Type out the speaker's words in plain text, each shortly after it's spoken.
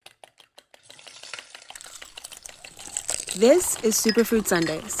This is Superfood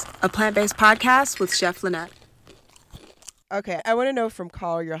Sundays, a plant-based podcast with Chef Lynette. Okay, I want to know from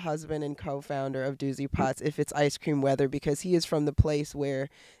Carl, your husband and co-founder of Doozy Pots, if it's ice cream weather, because he is from the place where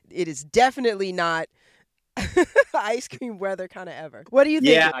it is definitely not ice cream weather kind of ever. What do you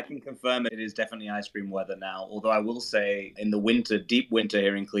think? Yeah, I can confirm it is definitely ice cream weather now. Although I will say in the winter, deep winter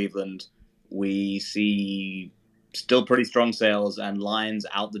here in Cleveland, we see still pretty strong sales and lines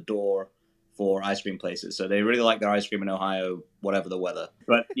out the door for ice cream places. So they really like their ice cream in Ohio, whatever the weather.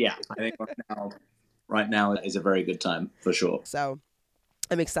 But yeah, I think right now is a very good time for sure. So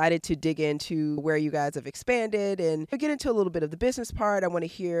I'm excited to dig into where you guys have expanded and get into a little bit of the business part. I want to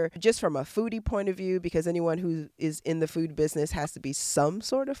hear just from a foodie point of view, because anyone who is in the food business has to be some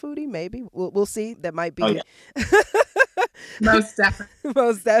sort of foodie. Maybe we'll see. That might be. Oh, yeah. Most definitely.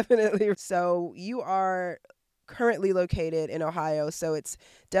 Most definitely. So you are currently located in Ohio, so it's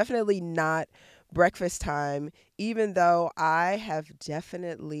definitely not breakfast time, even though I have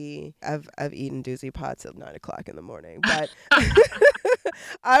definitely I've eaten Doozy Pots at 9:00 in the morning. But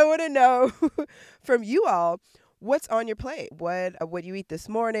I want to know from you all, what's on your plate? What you eat this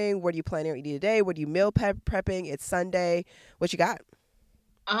morning? What are you planning on eating today? What are you meal prepping? It's Sunday. What you got?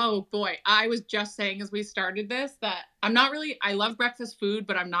 Oh boy, I was just saying as we started this that I love breakfast food,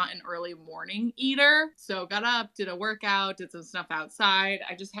 but I'm not an early morning eater. So got up, did a workout, did some stuff outside.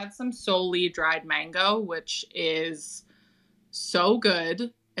 I just had some solely dried mango, which is so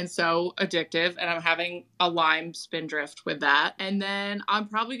good and so addictive. And I'm having a lime spindrift with that. And then I'm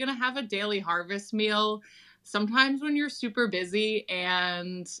probably going to have a daily harvest meal. Sometimes when you're super busy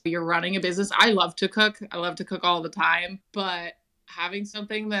and you're running a business, I love to cook. I love to cook all the time, but having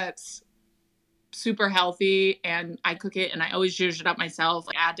something that's super healthy and I cook it and I always zhuzh it up myself,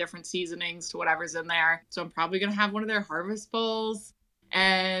 like add different seasonings to whatever's in there. So I'm probably going to have one of their harvest bowls,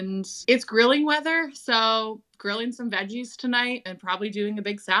 and it's grilling weather. So grilling some veggies tonight and probably doing a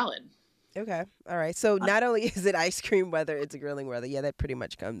big salad. Okay. All right. So not only is it ice cream weather, it's grilling weather. Yeah, that pretty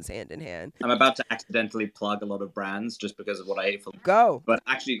much comes hand in hand. I'm about to accidentally plug a lot of brands just because of what I ate for. Go. But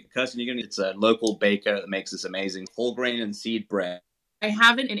actually, Kirsten, it's a local baker that makes this amazing whole grain and seed bread. I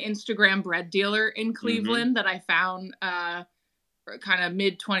have an Instagram bread dealer in Cleveland that I found kind of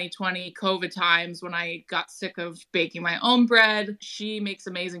mid 2020 COVID times when I got sick of baking my own bread. She makes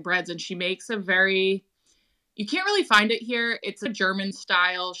amazing breads, and she makes you can't really find it here. It's a German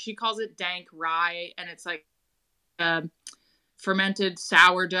style. She calls it dank rye, and it's like fermented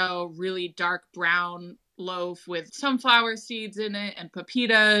sourdough, really dark brown loaf with sunflower seeds in it and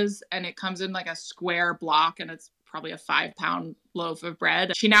pepitas, and it comes in like a square block, and it's probably a 5-pound loaf of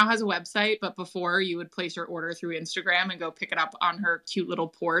bread. She now has a website, but before you would place your order through Instagram and go pick it up on her cute little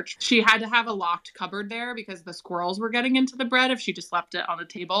porch. She had to have a locked cupboard there because the squirrels were getting into the bread if she just left it on the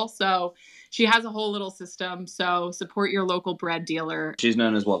table. So she has a whole little system. So support your local bread dealer. She's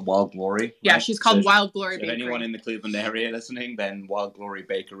known as Wild Glory? Right? Yeah, she's called Wild Glory Bakery. If anyone in the Cleveland area listening, then Wild Glory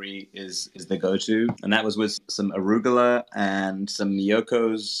Bakery is the go-to. And that was with some arugula and some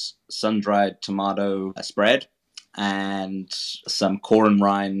Miyoko's sun-dried tomato spread, and some corn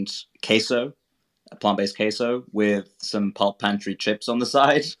rind queso, a plant-based queso with some Pulp Pantry chips on the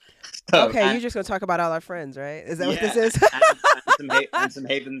side. So, okay, you're just going to talk about all our friends, right? Is that what this is? and some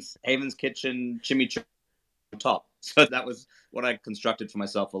Haven's Kitchen chimichurri on top. So that was what I constructed for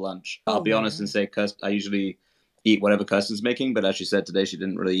myself for lunch. I'll be honest and say I usually eat whatever Kirsten's making, but as she said today, she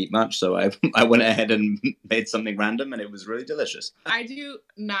didn't really eat much. So I went ahead and made something random, and it was really delicious. I do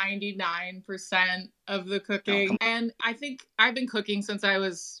 99% of the cooking. And I think I've been cooking since I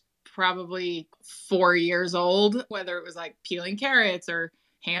was probably 4 years old, whether it was like peeling carrots or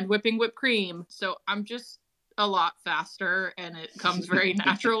hand whipping whipped cream. So I'm just a lot faster, and it comes very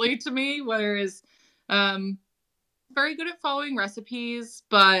naturally to me, whereas very good at following recipes,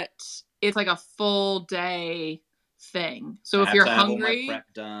 but it's like a full day thing. So if you're hungry, all my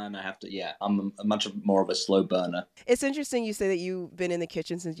prep done. I'm much more of a slow burner. It's interesting you say that you've been in the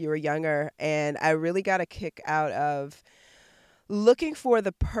kitchen since you were younger, and I really got a kick out of looking for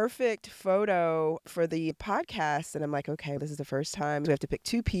the perfect photo for the podcast. And I'm like, okay, this is the first time we have to pick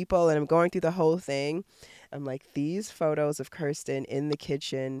 2 people, and I'm going through the whole thing. I'm like, these photos of Kirsten in the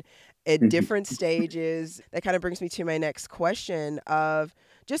kitchen at different stages. That kind of brings me to my next question of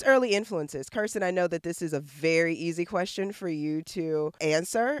just early influences. Kirsten, I know that this is a very easy question for you to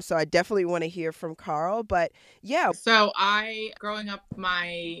answer, so I definitely want to hear from Carl, but yeah. So growing up,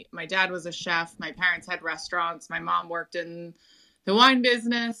 my dad was a chef. My parents had restaurants. My mom worked in the wine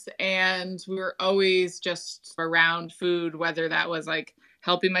business, and we were always just around food, whether that was like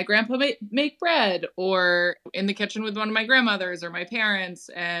helping my grandpa make bread, or in the kitchen with one of my grandmothers or my parents,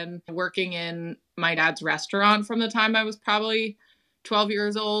 and working in my dad's restaurant from the time I was probably 12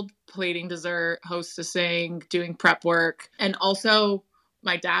 years old, plating dessert, hostessing, doing prep work. And also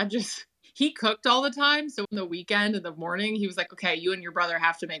my dad he cooked all the time. So in the weekend, in the morning, he was like, okay, you and your brother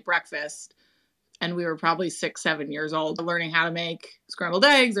have to make breakfast. And we were probably 6, 7 years old, learning how to make scrambled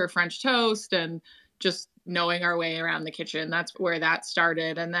eggs or French toast and just knowing our way around the kitchen. That's where that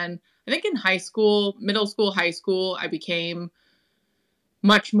started. And then I think in high school, middle school, high school, I became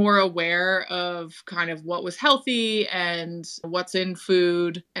much more aware of kind of what was healthy and what's in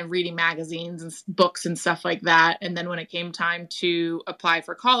food, and reading magazines and books and stuff like that. And then when it came time to apply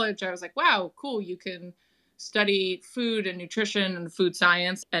for college, I was like, wow, cool. You can study food and nutrition and food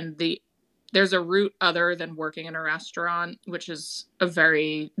science. And there's a route other than working in a restaurant, which is a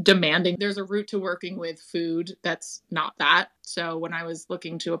very demanding. There's a route to working with food that's not that. So when I was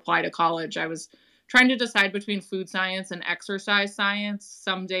looking to apply to college, I was trying to decide between food science and exercise science.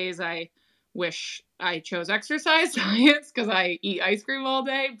 Some days I wish I chose exercise science because I eat ice cream all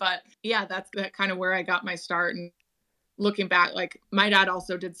day. But yeah, that's kind of where I got my start. And looking back, like my dad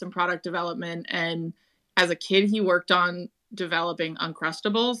also did some product development. And as a kid, he worked on developing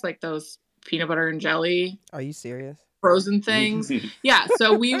Uncrustables, like those peanut butter and jelly. Are you serious? Frozen things. Yeah.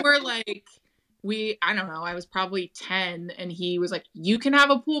 So we were like, I don't know, I was probably 10, and he was like, you can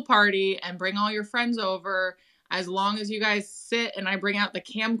have a pool party and bring all your friends over as long as you guys sit and I bring out the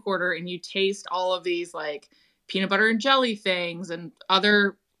camcorder and you taste all of these like peanut butter and jelly things and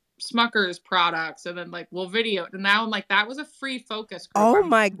other Smucker's products, and then like we'll video it. And now I'm like, that was a free focus group. Oh, I'm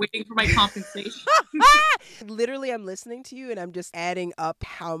my waiting for my compensation. Literally, I'm listening to you and I'm just adding up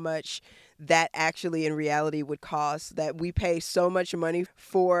how much that actually in reality would cost, that we pay so much money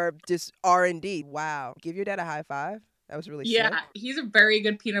for just R&D. Wow. Give your dad a high five. That was really sick. He's a very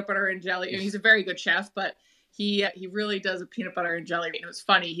good peanut butter and jelly. And he's a very good chef, but he really does a peanut butter and jelly. And it was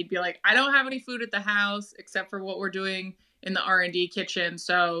funny. He'd be like, I don't have any food at the house except for what we're doing in the R&D kitchen.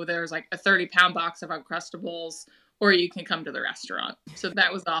 So there's like a 30-pound box of Uncrustables, or you can come to the restaurant. So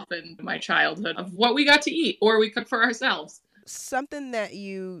that was often my childhood of what we got to eat, or we cook for ourselves. Something that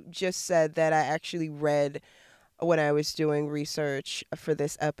you just said that I actually read when I was doing research for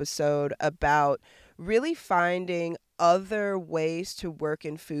this episode about really finding other ways to work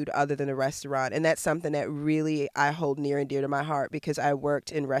in food other than a restaurant. And that's something that really I hold near and dear to my heart, because I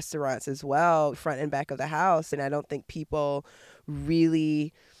worked in restaurants as well, front and back of the house. And I don't think people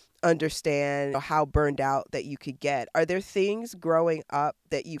really understand how burned out that you could get. Are there things growing up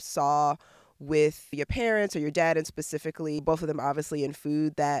that you saw with your parents or your dad, and specifically both of them obviously in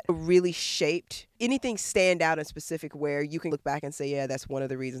food, that really shaped anything stand out in specific where you can look back and say, yeah, that's one of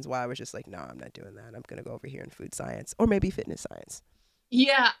the reasons why I was just like, no, I'm not doing that. I'm going to go over here in food science or maybe fitness science?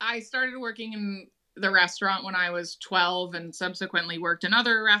 Yeah, I started working in the restaurant when I was 12 and subsequently worked in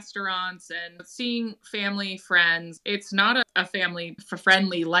other restaurants, and seeing family, friends. It's not a family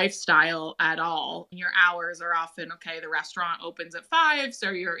friendly lifestyle at all. Your hours are often, okay, the restaurant opens at 5, so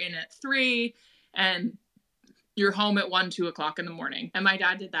you're in at 3 and you're home at 1, 2 o'clock in the morning. And my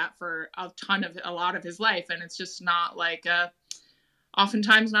dad did that for a lot of his life. And it's just not like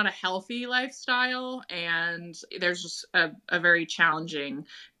oftentimes not a healthy lifestyle, and there's just a very challenging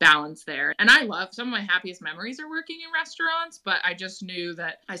balance there. And some of my happiest memories are working in restaurants, but I just knew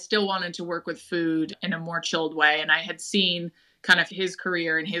that I still wanted to work with food in a more chilled way. And I had seen kind of his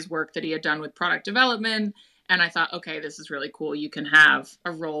career and his work that he had done with product development. And I thought, okay, this is really cool. You can have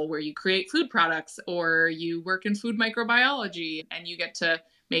a role where you create food products, or you work in food microbiology and you get to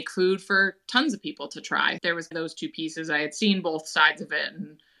make food for tons of people to try. There was those two pieces. I had seen both sides of it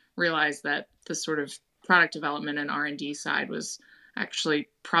and realized that the sort of product development and R&D side was actually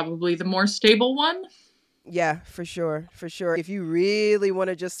probably the more stable one. Yeah, for sure. For sure. If you really want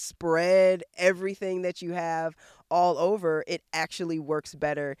to just spread everything that you have all over, it actually works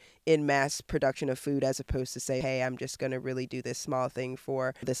better in mass production of food, as opposed to say, hey, I'm just going to really do this small thing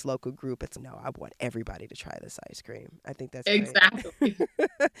for this local group. It's no, I want everybody to try this ice cream. I think that's exactly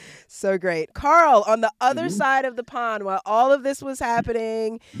so great. Carl, on the other side of the pond, while all of this was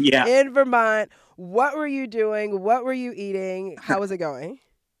happening in Vermont, what were you doing? What were you eating? How was it going?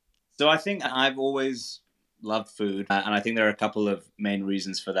 So I think I've always loved food, and I think there are a couple of main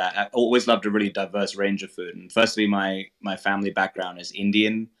reasons for that. I've always loved a really diverse range of food. And firstly, my family background is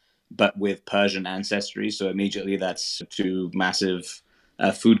Indian, but with Persian ancestry. So immediately that's two massive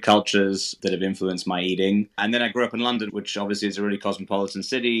food cultures that have influenced my eating. And then I grew up in London, which obviously is a really cosmopolitan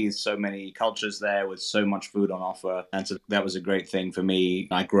city, so many cultures there with so much food on offer. And so that was a great thing for me.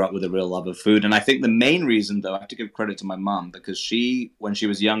 I grew up with a real love of food. And I think the main reason, though, I have to give credit to my mum, because she, when she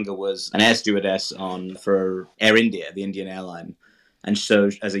was younger, was an air stewardess for Air India, the Indian airline. And so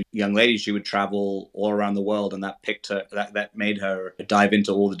as a young lady, she would travel all around the world, and that made her dive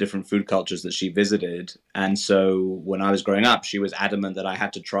into all the different food cultures that she visited. And so when I was growing up, she was adamant that I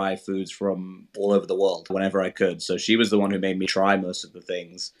had to try foods from all over the world whenever I could. So she was the one who made me try most of the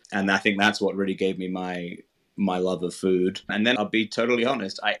things. And I think that's what really gave me my love of food. And then I'll be totally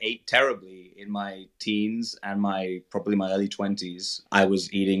honest, I ate terribly in my teens and probably my early 20s. I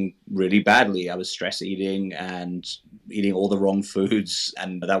was eating really badly. I was stress eating and eating all the wrong foods,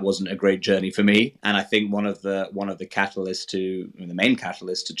 and that wasn't a great journey for me. And I think one of the the main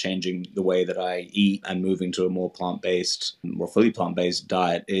catalyst to changing the way that I eat and moving to a more fully plant-based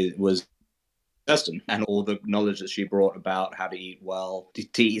diet was Kirsten, and all the knowledge that she brought about how to eat well,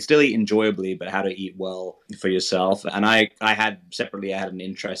 still eat enjoyably, but how to eat well for yourself. And I had an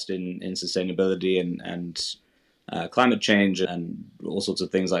interest in sustainability and climate change and all sorts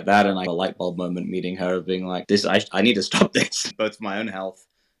of things like that. And I had a light bulb moment meeting her of being like, I need to stop this, both for my own health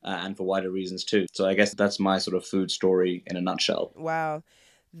and for wider reasons too. So I guess that's my sort of food story in a nutshell. Wow.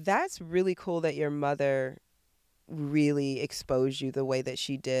 That's really cool that your mother really exposed you the way that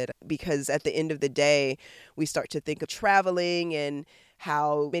she did, because at the end of the day, we start to think of traveling and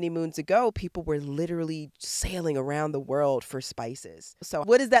how many moons ago people were literally sailing around the world for spices. So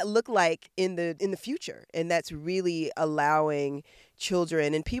what does that look like in the future? And that's really allowing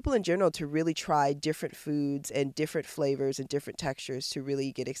children and people in general to really try different foods and different flavors and different textures to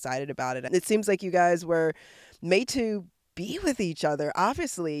really get excited about it. It seems like you guys were made to be with each other,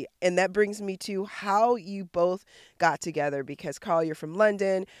 obviously. And that brings me to how you both got together, because Carl, you're from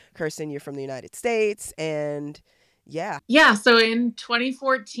London, Kirsten, you're from the United States, and yeah. So in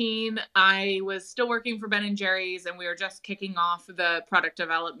 2014, I was still working for Ben & Jerry's, and we were just kicking off the product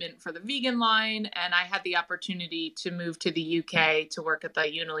development for the vegan line. And I had the opportunity to move to the UK to work at the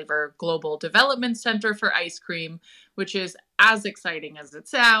Unilever Global Development Center for ice cream, which is as exciting as it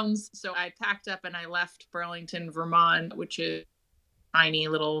sounds. So I packed up and I left Burlington, Vermont, which is a tiny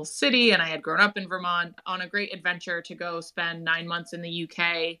little city. And I had grown up in Vermont, on a great adventure to go spend 9 months in the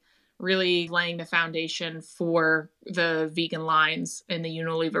UK, really laying the foundation for the vegan lines in the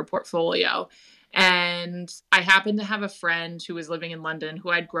Unilever portfolio. And I happened to have a friend who was living in London who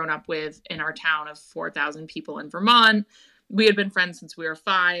I'd grown up with in our town of 4,000 people in Vermont. We had been friends since we were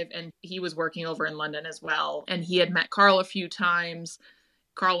 5, and he was working over in London as well. And he had met Carl a few times.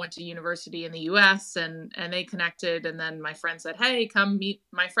 Carl went to university in the US, and they connected. And then my friend said, hey, come meet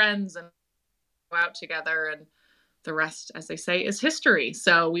my friends and go out together. And the rest, as they say, is history.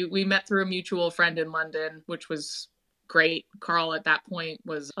 So we met through a mutual friend in London, which was great. Carl at that point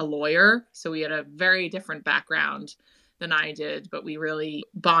was a lawyer, so we had a very different background than I did, but we really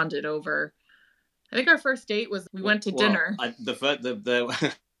bonded over. I think our first date was we went to dinner.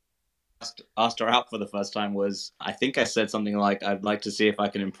 The asked her out for the first time was, I think I said something like, I'd like to see if I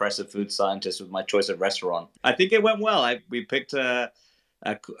can impress a food scientist with my choice of restaurant. I think it went well. We picked a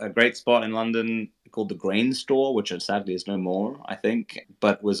great spot in London called the Grain Store, which sadly is no more, I think,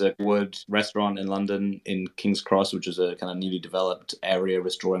 but was a wood restaurant in London in King's Cross, which is a kind of newly developed area,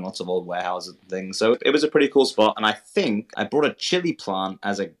 restoring lots of old warehouses and things. So it was a pretty cool spot. And I think I brought a chili plant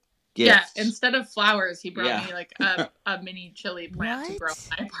as a gift. Yeah, instead of flowers, he brought me like a mini chili plant to grow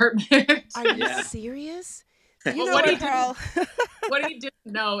in my apartment. Are you serious? You know what, Carl? What he didn't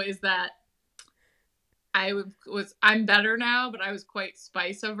know is that I'm better now, but I was quite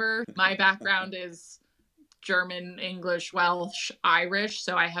spice over. My background is German, English, Welsh, Irish,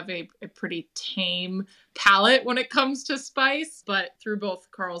 so I have a pretty tame palate when it comes to spice. But through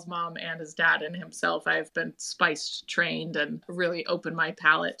both Carl's mom and his dad and himself, I've been spice trained and really opened my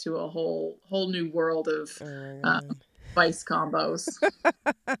palate to a whole new world of spice combos.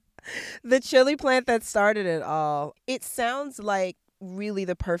 The chili plant that started it all. It sounds like really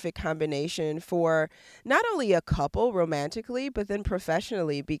the perfect combination for not only a couple romantically, but then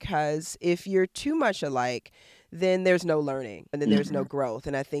professionally, because if you're too much alike, then there's no learning and then there's no growth.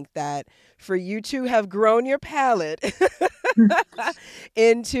 And I think that for you two have grown your palate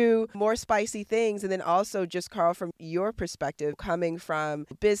into more spicy things. And then also just, Carl, from your perspective, coming from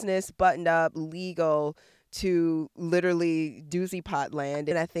business, buttoned up, legal, to literally Doozy Pot land.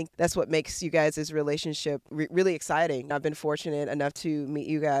 And I think that's what makes you guys' relationship really exciting. I've been fortunate enough to meet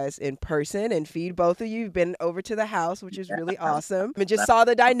you guys in person and feed both of you. You've been over to the house, which is really awesome. I just saw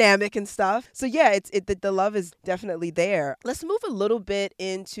the dynamic and stuff. So yeah, the love is definitely there. Let's move a little bit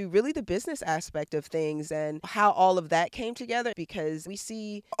into really the business aspect of things and how all of that came together, because we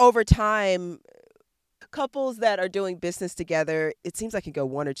see over time couples that are doing business together, it seems like it can go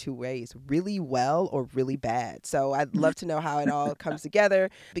one or two ways, really well or really bad. So I'd love to know how it all comes together,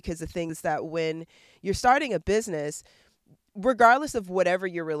 because the thing is that when you're starting a business, regardless of whatever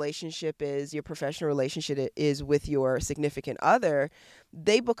your relationship is, your professional relationship is with your significant other,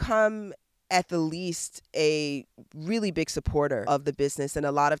 they become at the least a really big supporter of the business. And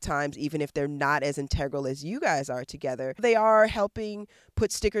a lot of times, even if they're not as integral as you guys are together, they are helping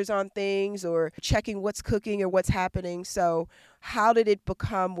put stickers on things or checking what's cooking or what's happening. So how did it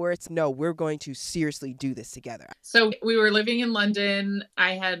become where it's, no, we're going to seriously do this together? So we were living in London.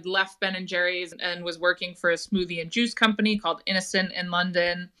 I had left Ben & Jerry's and was working for a smoothie and juice company called Innocent in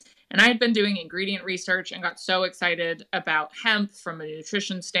London. And I had been doing ingredient research and got so excited about hemp from a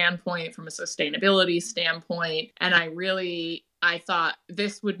nutrition standpoint, from a sustainability standpoint. And I thought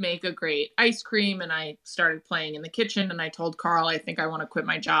this would make a great ice cream. And I started playing in the kitchen, and I told Carl, I think I want to quit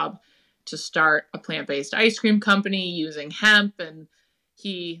my job to start a plant-based ice cream company using hemp. And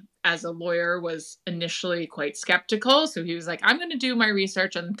he, as a lawyer, was initially quite skeptical. So he was like, I'm going to do my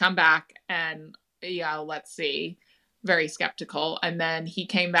research and come back, and yeah, let's see. Very skeptical. And then he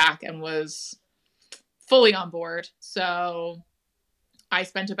came back and was fully on board. So I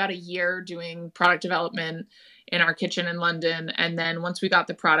spent about a year doing product development in our kitchen in London. And then once we got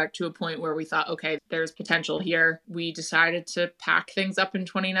the product to a point where we thought, okay, there's potential here, we decided to pack things up in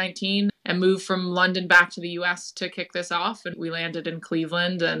 2019 and move from London back to the US to kick this off. And we landed in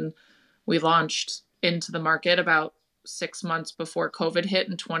Cleveland, and we launched into the market about 6 months before COVID hit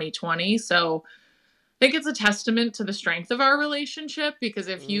in 2020. So I think it's a testament to the strength of our relationship, because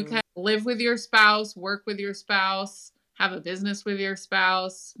if you can live with your spouse, work with your spouse, have a business with your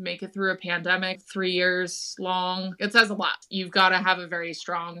spouse, make it through a pandemic 3 years long, it says a lot. You've got to have a very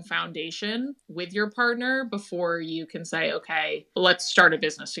strong foundation with your partner before you can say, okay, let's start a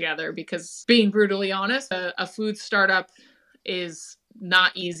business together. Because being brutally honest, a food startup is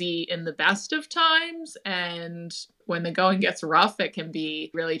not easy in the best of times. And when the going gets rough, it can be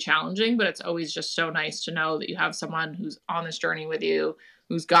really challenging, but it's always just so nice to know that you have someone who's on this journey with you,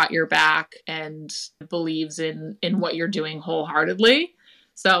 who's got your back and believes in what you're doing wholeheartedly.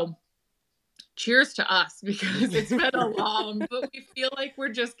 So cheers to us, because it's been a long, but we feel like we're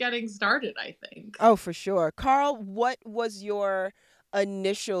just getting started, I think. Oh, for sure. Carl, what was your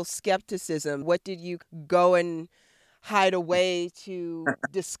initial skepticism? What did you go and hide away to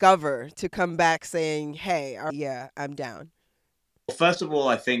discover to come back saying, hey, yeah, I'm down? First of all,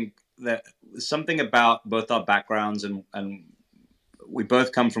 I think that something about both our backgrounds, and we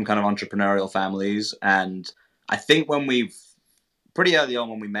both come from kind of entrepreneurial families. And I think pretty early on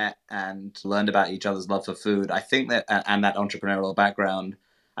when we met and learned about each other's love for food, I think that, and that entrepreneurial background,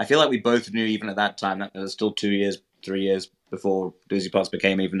 I feel like we both knew even at that time, that it was still 2 years, 3 years before Doozy Pots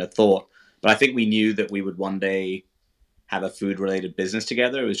became even a thought. But I think we knew that we would one day have a food-related business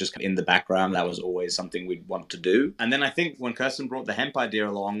together. It was just in the background. That was always something we'd want to do. And then I think when Kirsten brought the hemp idea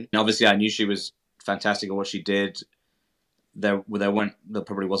along, obviously I knew she was fantastic at what she did. There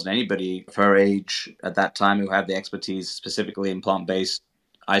probably wasn't anybody of her age at that time who had the expertise specifically in plant-based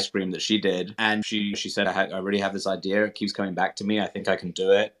ice cream that she did. And she said, I already have this idea. It keeps coming back to me. I think I can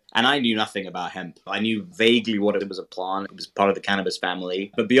do it. And I knew nothing about hemp. I knew vaguely what it was, a plant. It was part of the cannabis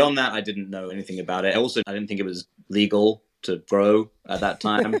family. But beyond that, I didn't know anything about it. Also, I didn't think it was legal to grow at that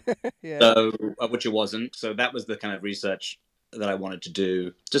time. Yeah. So, which it wasn't. So that was the kind of research that I wanted to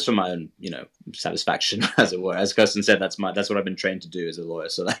do just for my own, satisfaction, as it were. As Kirsten said, that's what I've been trained to do as a lawyer.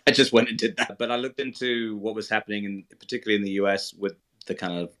 So I just went and did that. But I looked into what was happening, particularly in the US, with the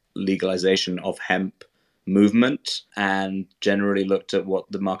kind of legalization of hemp movement, and generally looked at what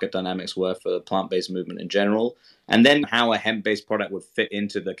the market dynamics were for the plant-based movement in general, and then how a hemp-based product would fit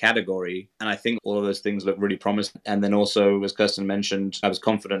into the category. And I think all of those things look really promising. And then also, as Kirsten mentioned, I was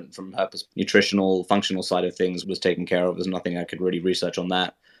confident from her nutritional, functional side of things was taken care of. There's nothing I could really research on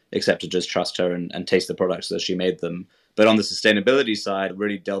that except to just trust her and taste the products as she made them. But on the sustainability side,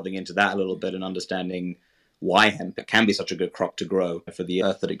 really delving into that a little bit and understanding why hemp can be such a good crop to grow for the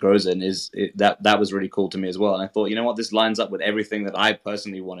earth that it grows in, that was really cool to me as well. And I thought, you know what, this lines up with everything that I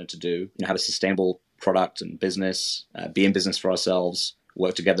personally wanted to do, have a sustainable product and business, be in business for ourselves,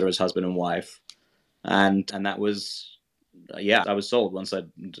 work together as husband and wife. And that was yeah, I was sold once I'd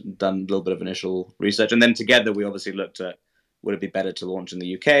done a little bit of initial research. And then together we obviously looked at, would it be better to launch in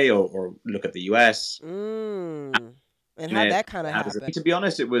the UK or look at the US? And how'd that kind of happen? To be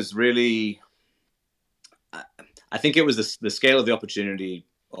honest, it was really, I think it was the scale of the opportunity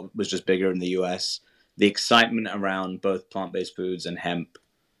was just bigger in the US. The excitement around both plant-based foods and hemp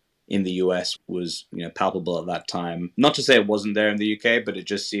in the US was, palpable at that time. Not to say it wasn't there in the UK, but it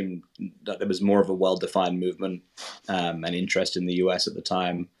just seemed that there was more of a well-defined movement and interest in the US at the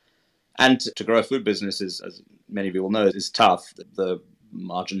time. And to grow a food business, as many of you will know, is tough. The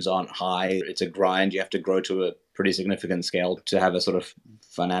margins aren't high. It's a grind. You have to grow to a pretty significant scale to have a sort of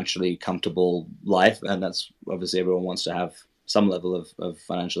financially comfortable life. And that's obviously everyone wants to have some level of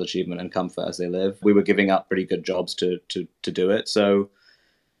financial achievement and comfort as they live. We were giving up pretty good jobs to do it. So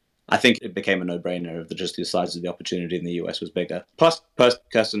I think it became a no-brainer of just the size of the opportunity in the US was bigger. Plus,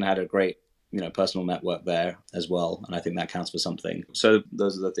 Kirsten had a great personal network there as well. And I think that counts for something. So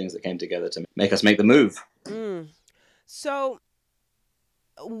those are the things that came together to make us make the move. So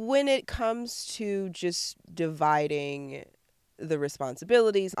when it comes to just dividing the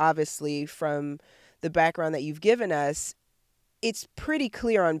responsibilities, obviously from the background that you've given us, it's pretty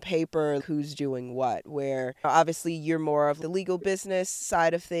clear on paper who's doing what, where obviously you're more of the legal business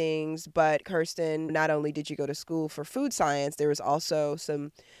side of things, but Kirsten, not only did you go to school for food science, there was also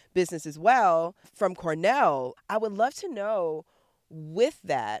some business as well from Cornell. I would love to know, with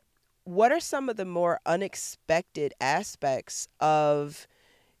that, what are some of the more unexpected aspects of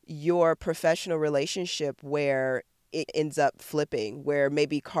your professional relationship where it ends up flipping, where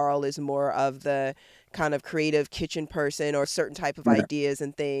maybe Carl is more of the kind of creative kitchen person or certain type of ideas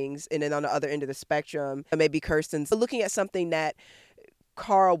and things, and then on the other end of the spectrum, maybe Kirsten's looking at something that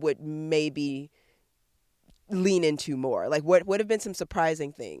Carl would maybe lean into more? Like, what would have been some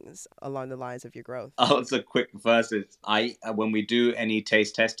surprising things along the lines of your growth? Oh, it's a quick verse. When we do any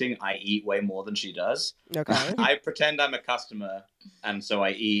taste testing, I eat way more than she does. Okay. I pretend I'm a customer, and so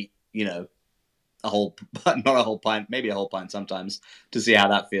I eat, a whole, not a whole pint, maybe a whole pint sometimes, to see how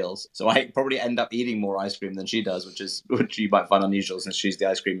that feels. So I probably end up eating more ice cream than she does, which you might find unusual since she's the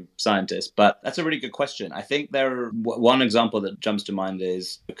ice cream scientist. But that's a really good question. I think one example that jumps to mind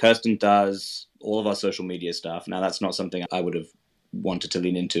is Kirsten does all of our social media stuff. Now, that's not something I would have wanted to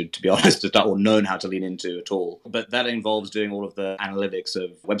lean into, to be honest, or known how to lean into at all. But that involves doing all of the analytics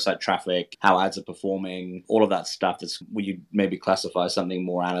of website traffic, how ads are performing, all of that stuff that's where you maybe classify something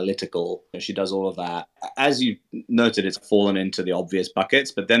more analytical. She does all of that. As you noted, it's fallen into the obvious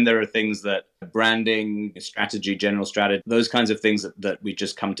buckets, but then there are things that branding, strategy, general strategy, those kinds of things that we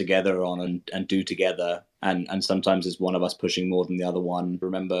just come together on and do together. And sometimes it's one of us pushing more than the other one.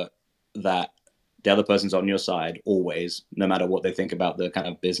 Remember that the other person's on your side always, no matter what they think about the kind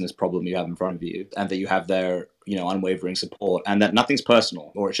of business problem you have in front of you, and that you have their, unwavering support, and that nothing's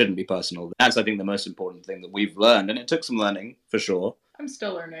personal, or it shouldn't be personal. That's, I think, the most important thing that we've learned, and it took some learning for sure. I'm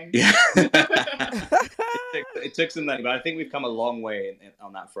still learning. Yeah. it took some learning, but I think we've come a long way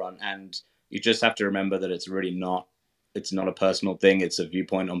on that front, and you just have to remember that it's really not a personal thing. It's a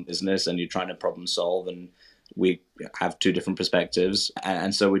viewpoint on business, and you're trying to problem solve, and we have two different perspectives,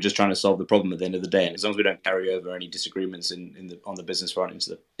 and so we're just trying to solve the problem at the end of the day. And as long as we don't carry over any disagreements on the business front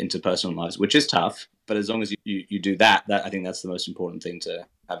into personal lives, which is tough, but as long as you do that, I think that's the most important thing to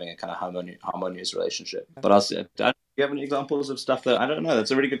having a kind of harmonious relationship. But do you have any examples of stuff that I don't know?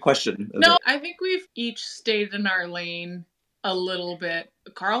 That's a really good question. No, I think we've each stayed in our lane a little bit.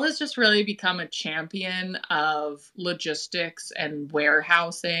 Carl has just really become a champion of logistics and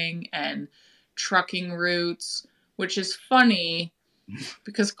warehousing and trucking routes, which is funny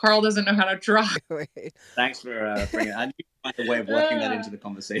because Carl doesn't know how to drive. Thanks for bringing it. I need to find a way of working that into the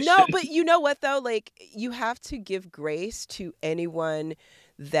conversation. No, but you know what though? Like, you have to give grace to anyone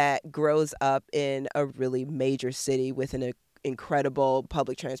that grows up in a really major city with an incredible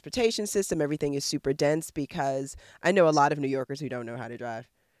public transportation system. Everything is super dense, because I know a lot of New Yorkers who don't know how to drive.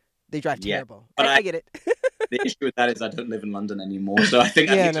 They drive terrible. But I get it. The issue with that is I don't live in London anymore, so I think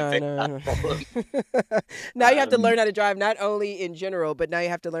I need to fix that problem. Now you have to learn how to drive, not only in general, but now you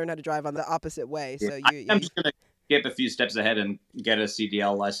have to learn how to drive on the opposite way. Yeah. So I'm just going to skip a few steps ahead and get a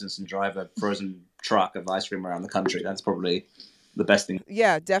CDL license and drive a frozen truck of ice cream around the country. That's probably the best thing.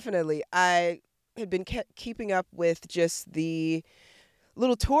 Yeah, definitely. I had been keeping up with just the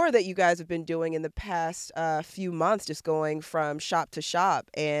little tour that you guys have been doing in the past few months, just going from shop to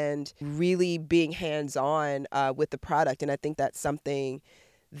shop and really being hands-on with the product. And I think that's something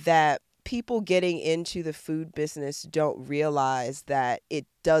that people getting into the food business don't realize that it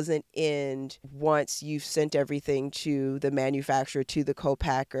doesn't end once you've sent everything to the manufacturer, to the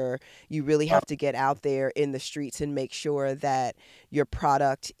co-packer. You really have to get out there in the streets and make sure that your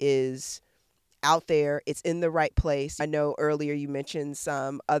product is out there, it's in the right place. I know earlier you mentioned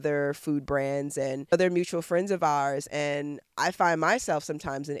some other food brands and other mutual friends of ours, and I find myself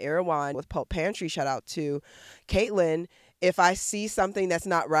sometimes in Erewhon with Pulp Pantry, shout out to Caitlin, if I see something that's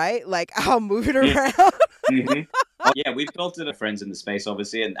not right, like I'll move it around. Mm-hmm. Oh, yeah, we've built it with friends in the space,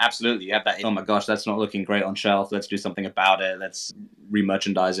 obviously, and absolutely, you have that, oh my gosh, that's not looking great on shelf, let's do something about it, let's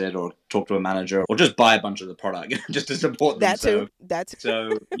re-merchandise it, or talk to a manager, or just buy a bunch of the product just to support them. So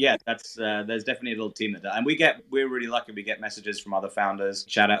yeah, that's there's definitely a little team that does. And we're really lucky, we get messages from other founders.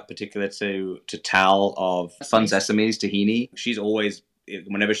 Shout out particular to Tal of Fun Sesame's Tahini. She's always,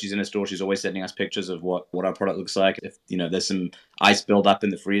 whenever she's in a store, she's always sending us pictures of what our product looks like. If there's some ice build up in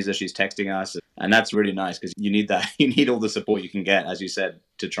the freezer, she's texting us, and that's really nice, because you need that. You need all the support you can get, as you said,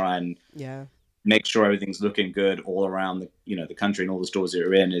 to try and make sure everything's looking good all around the country, and all the stores that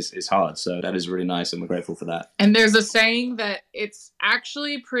you're in is hard. So that is really nice, and we're grateful for that. And there's a saying that it's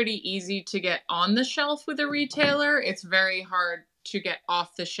actually pretty easy to get on the shelf with a retailer. It's very hard to get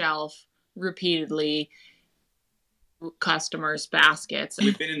off the shelf repeatedly customers' baskets.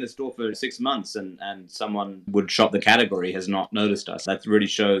 We've been in the store for 6 months, and someone would shop the category has not noticed us. That really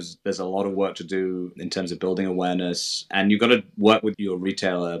shows there's a lot of work to do in terms of building awareness, and you've got to work with your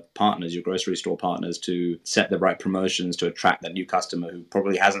retailer partners, your grocery store partners, to set the right promotions to attract that new customer who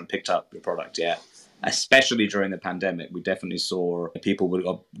probably hasn't picked up your product yet. Especially during the pandemic, we definitely saw people would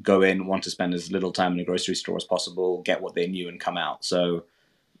go in, want to spend as little time in a grocery store as possible, get what they knew, and come out. So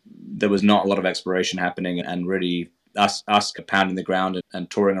there was not a lot of exploration happening, and really us pounding the ground and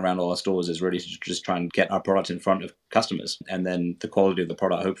touring around all our stores is really to just try and get our product in front of customers. And then the quality of the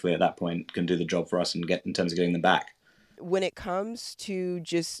product, hopefully at that point, can do the job for us and get in terms of getting them back. When it comes to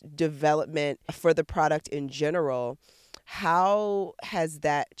just development for the product in general, how has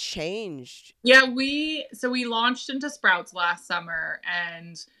that changed? Yeah, we launched into Sprouts last summer,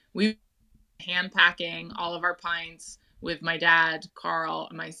 and we hand packing all of our pints with my dad, Carl,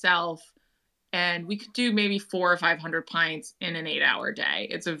 and myself. And we could do maybe 400 or 500 pints in an 8-hour day.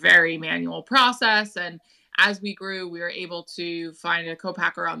 It's a very manual process. And as we grew, we were able to find a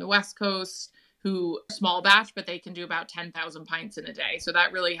co-packer on the West Coast who small batch, but they can do about 10,000 pints in a day. So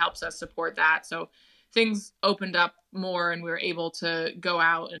that really helps us support that. So things opened up more, and we were able to go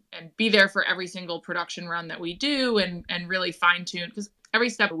out and be there for every single production run that we do, and really fine tune. Because every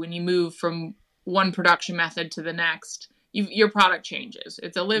step when you move from one production method to the next, your product changes.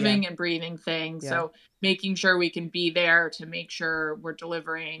 It's a living and breathing thing. Yeah. So making sure we can be there to make sure we're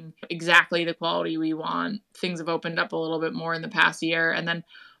delivering exactly the quality we want. Things have opened up a little bit more in the past year. And then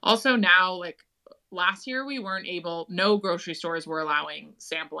also now, like last year, no grocery stores were allowing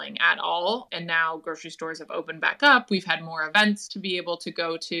sampling at all. And now grocery stores have opened back up. We've had more events to be able to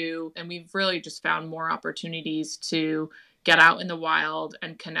go to. And we've really just found more opportunities to get out in the wild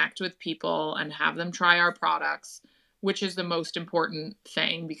and connect with people and have them try our products, which is the most important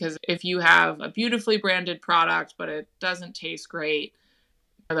thing. Because if you have a beautifully branded product, but it doesn't taste great,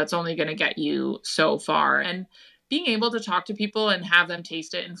 that's only going to get you so far. And being able to talk to people and have them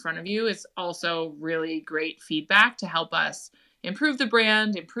taste it in front of you is also really great feedback to help us improve the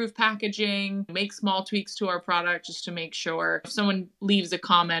brand, improve packaging, make small tweaks to our product just to make sure if someone leaves a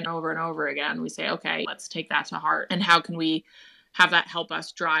comment over and over again, we say, okay, let's take that to heart. And how can we have that help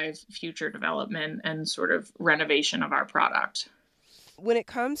us drive future development and sort of renovation of our product? When it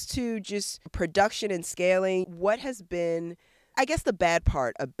comes to just production and scaling, what has been, I guess, the bad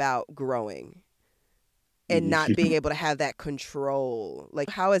part about growing and not being able to have that control? Like,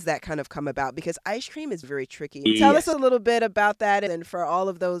 how has that kind of come about? Because ice cream is very tricky. Yes. Tell us a little bit about that. And for all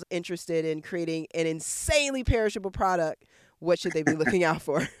of those interested in creating an insanely perishable product, what should they be looking out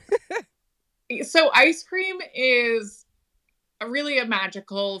for? So ice cream is really a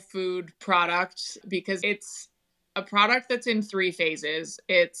magical food product because it's a product that's in 3 phases.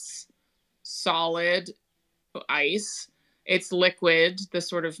 It's solid ice, it's liquid, the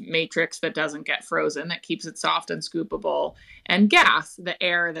sort of matrix that doesn't get frozen, that keeps it soft and scoopable, and gas, the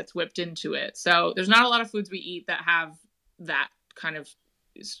air that's whipped into it. So there's not a lot of foods we eat that have that kind of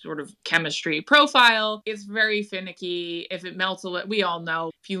sort of chemistry profile. It's very finicky. If it melts we all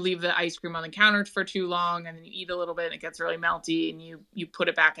know if you leave the ice cream on the counter for too long and then you eat a little bit and it gets really melty and you put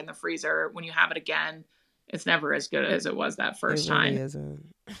it back in the freezer, when you have it again, it's never as good as it was that first time.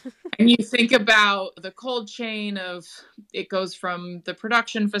 Isn't. And you think about the cold chain of it goes from the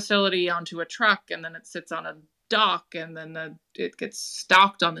production facility onto a truck, and then it sits on a stock, and then it gets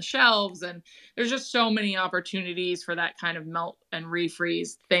stocked on the shelves. And there's just so many opportunities for that kind of melt and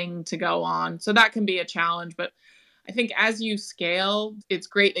refreeze thing to go on. So that can be a challenge. But I think as you scale, it's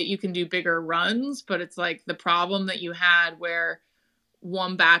great that you can do bigger runs, but it's like the problem that you had where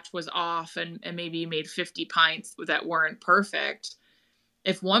one batch was off and maybe you made 50 pints that weren't perfect.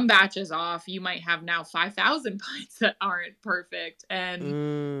 If one batch is off, you might have now 5,000 pints that aren't perfect.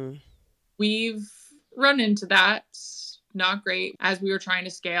 And we've run into that. Not great. As we were trying to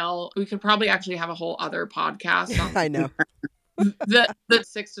scale, we could probably actually have a whole other podcast on I know. the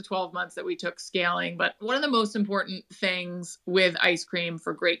 6 to 12 months that we took scaling. But one of the most important things with ice cream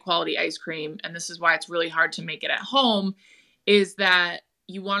for great quality ice cream, and this is why it's really hard to make it at home, is that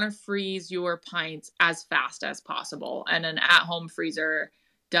you want to freeze your pints as fast as possible. And an at-home freezer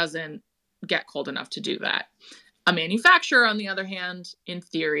doesn't get cold enough to do that. A manufacturer, on the other hand, in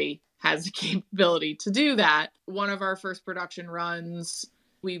theory, has the capability to do that. One of our first production runs,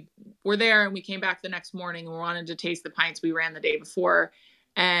 we were there and we came back the next morning and we wanted to taste the pints we ran the day before,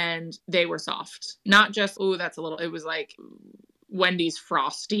 and they were soft. Not just, oh, that's a little, it was like Wendy's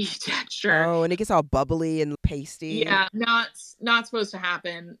frosty texture. Oh, and it gets all bubbly and pasty. Yeah, not supposed to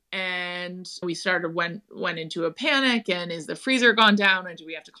happen. And we went into a panic, and is the freezer gone down, and do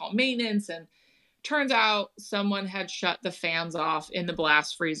we have to call maintenance? And turns out someone had shut the fans off in the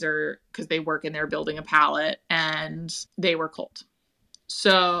blast freezer because they work in there building a pallet, and they were cold.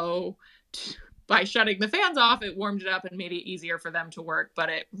 So by shutting the fans off, it warmed it up and made it easier for them to work, but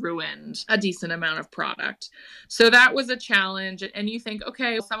it ruined a decent amount of product. So that was a challenge. And you think,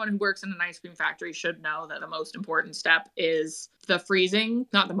 okay, someone who works in an ice cream factory should know that the most important step is the freezing.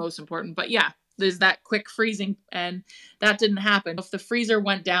 Not the most important, but yeah, there's that quick freezing. And that didn't happen. If the freezer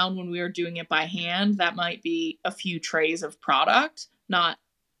went down when we were doing it by hand, that might be a few trays of product, not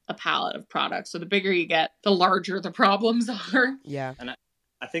a pallet of product. So the bigger you get, the larger the problems are. Yeah. And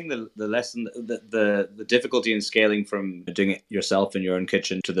I think the lesson, the difficulty in scaling from doing it yourself in your own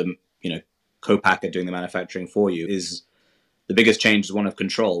kitchen to the co-packer doing the manufacturing for you is the biggest change is one of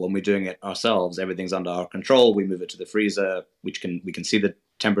control. When we're doing it ourselves, everything's under our control. We move it to the freezer. We can see the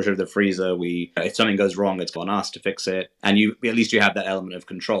temperature of the freezer. If something goes wrong, it's on us to fix it. And at least you have that element of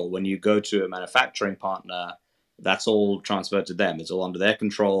control. When you go to a manufacturing partner, that's all transferred to them. It's all under their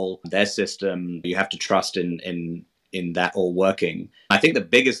control, their system. You have to trust in that all working. I think the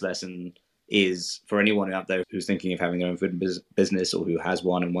biggest lesson is for anyone out there who's thinking of having their own food business or who has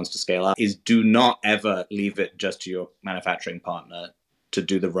one and wants to scale up is do not ever leave it just to your manufacturing partner to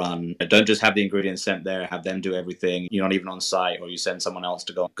do the run. Don't just have the ingredients sent there, have them do everything. You're not even on site, or you send someone else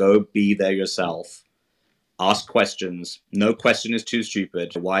to go be there yourself. Ask questions. No question is too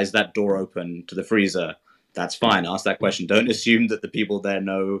stupid. Why is that door open to the freezer? That's fine. Ask that question. Don't assume that the people there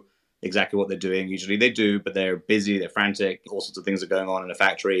know exactly what they're doing. Usually they do, but they're busy, they're frantic, all sorts of things are going on in a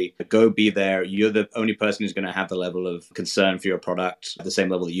factory. Go be there. You're the only person who's going to have the level of concern for your product at the same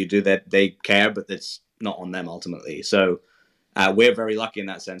level that you do. They care, but it's not on them ultimately. So we're very lucky in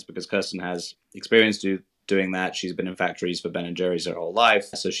that sense because Kirsten has experience doing that. She's been in factories for Ben & Jerry's her whole life.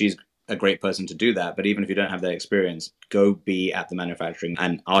 So she's a great person to do that. But even if you don't have that experience, go be at the manufacturing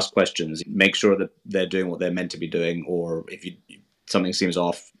and ask questions. Make sure that they're doing what they're meant to be doing, or if something seems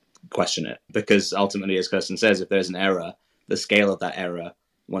off, question it. Because ultimately, as Kirsten says, if there's an error, the scale of that error,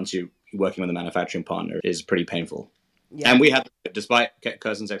 once you're working with a manufacturing partner, is pretty painful. Yeah. And we have, despite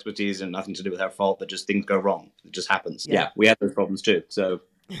Kirsten's expertise and nothing to do with her fault, that just things go wrong. It just happens. Yeah, we have those problems too. So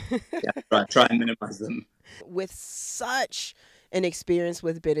try and minimize them. With such an experience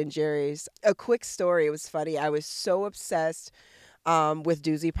with Ben & Jerry's, a quick story. It was funny. I was so obsessed with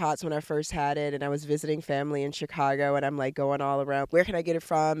Doozy Pots when I first had it, and I was visiting family in Chicago, and I'm like going all around, where can I get it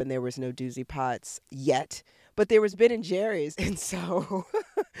from? And there was no Doozy Pots yet, but there was Ben & Jerry's. And so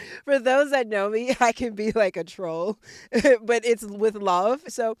for those that know me, I can be like a troll, but it's with love.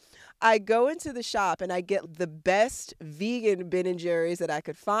 So I go into the shop and I get the best vegan Ben & Jerry's that I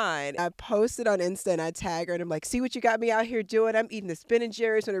could find. I posted on Insta and I tag her and I'm like, see what you got me out here doing? I'm eating this Ben &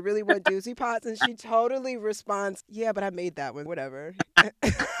 Jerry's when I really want Doozy Pots. And she totally responds, yeah, but I made that one, whatever.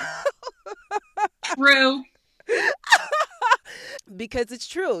 True. Because it's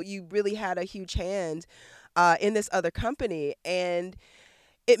true. You really had a huge hand in this other company. And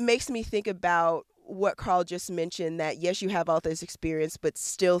it makes me think about what Carl just mentioned, that yes, you have all this experience, but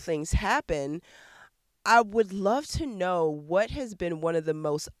still things happen. I would love to know what has been one of the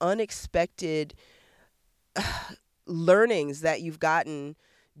most unexpected learnings that you've gotten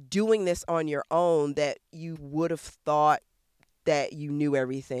doing this on your own, that you would have thought that you knew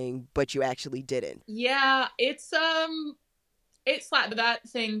everything, but you actually didn't. Yeah, that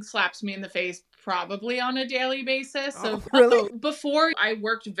thing slaps me in the face probably on a daily basis. So really? Before I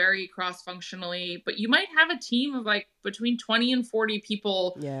worked very cross-functionally, but you might have a team of like between 20 and 40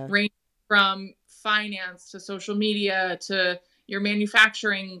 people, Yeah. ranging from finance to social media to your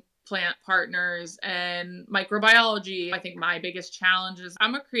manufacturing plant partners and microbiology. I think my biggest challenge is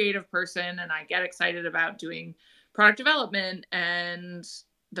I'm a creative person and I get excited about doing product development and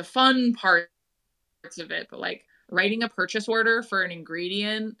the fun parts of it, but like writing a purchase order for an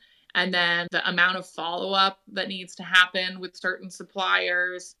ingredient and then the amount of follow-up that needs to happen with certain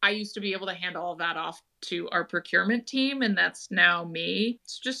suppliers. I used to be able to hand all of that off to our procurement team, and that's now me.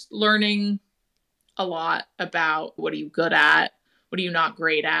 It's just learning a lot about what are you good at, what are you not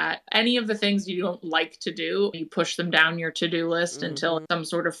great at. Any of the things you don't like to do, you push them down your to-do list until some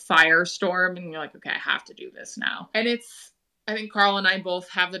sort of firestorm and you're like, okay, I have to do this now. And I think Carl and I both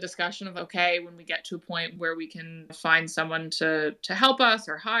have the discussion of, okay, when we get to a point where we can find someone to help us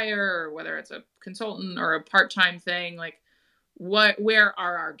or hire, or whether it's a consultant or a part-time thing, like where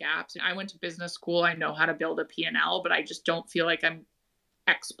are our gaps? I went to business school. I know how to build a P&L, but I just don't feel like I'm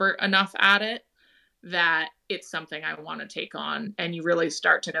expert enough at it that it's something I want to take on. And you really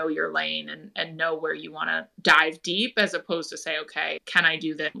start to know your lane and know where you want to dive deep, as opposed to say, okay, can I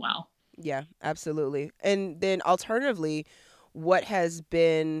do this well? Yeah, absolutely. And then alternatively, what has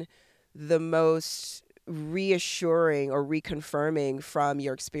been the most reassuring or reconfirming from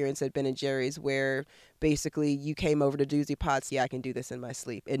your experience at Ben & Jerry's, where basically you came over to Doozy Pots, yeah, I can do this in my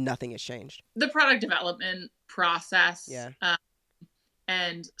sleep, and nothing has changed? The product development process. Yeah.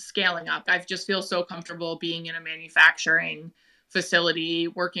 And scaling up. I just feel so comfortable being in a manufacturing facility,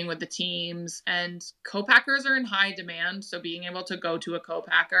 working with the teams, and co-packers are in high demand. So being able to go to a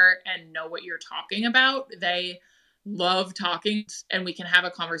co-packer and know what you're talking about, they love talking, and we can have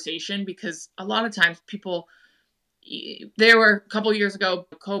a conversation, because a lot of times there were a couple years ago,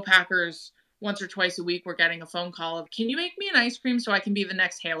 co-packers once or twice a week were getting a phone call of, can you make me an ice cream so I can be the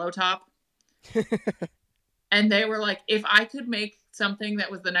next Halo Top? And they were like, if I could make something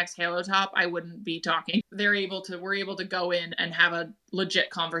that was the next Halo Top, I wouldn't be talking. We're able to go in and have a legit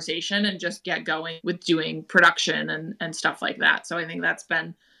conversation and just get going with doing production and stuff like that. So I think that's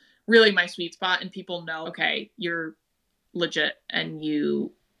been really my sweet spot. And people know, okay, you're legit and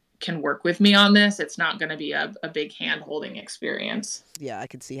you can work with me on this. It's not going to be a big hand-holding experience. Yeah, I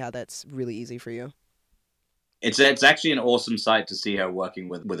could see how that's really easy for you. It's actually an awesome sight to see her working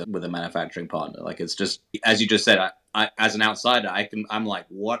with a manufacturing partner. Like, it's just, as you just said, I as an outsider, I'm like,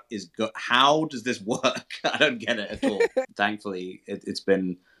 what is how does this work? I don't get it at all. Thankfully, it's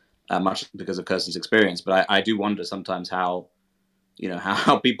been much because of Kirsten's experience, but I do wonder sometimes how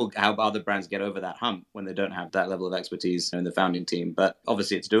other brands get over that hump when they don't have that level of expertise in the founding team. But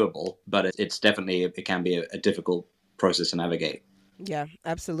obviously it's doable, but it's definitely, it can be a difficult process to navigate. Yeah,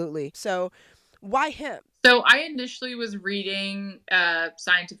 absolutely. So why hemp? So I initially was reading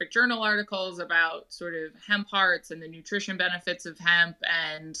scientific journal articles about sort of hemp hearts and the nutrition benefits of hemp,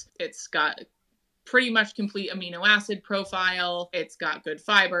 and it's got pretty much complete amino acid profile. It's got good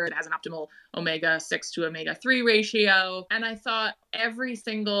fiber. It has an optimal omega-6 to omega-3 ratio. And I thought every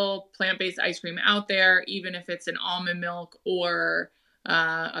single plant-based ice cream out there, even if it's an almond milk or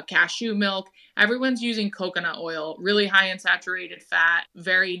a cashew milk, everyone's using coconut oil, really high in saturated fat,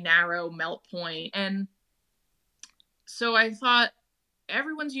 very narrow melt point. And so I thought,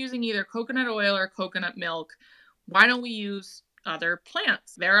 everyone's using either coconut oil or coconut milk. Why don't we use other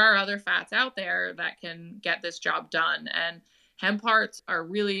plants? There are other fats out there that can get this job done. And hemp hearts are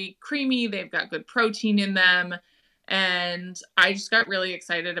really creamy. They've got good protein in them. And I just got really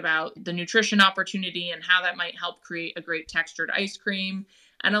excited about the nutrition opportunity and how that might help create a great textured ice cream.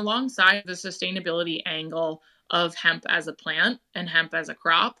 And alongside the sustainability angle of hemp as a plant and hemp as a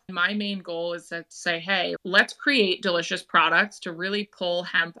crop, my main goal is to say, hey, let's create delicious products to really pull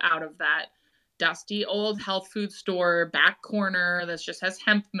hemp out of that dusty old health food store back corner that just has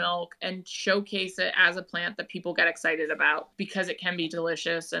hemp milk and showcase it as a plant that people get excited about because it can be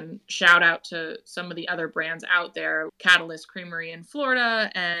delicious. And shout out to some of the other brands out there, Catalyst Creamery in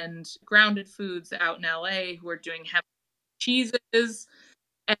Florida and Grounded Foods out in LA, who are doing hemp cheeses.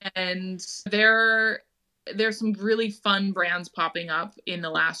 And there's some really fun brands popping up in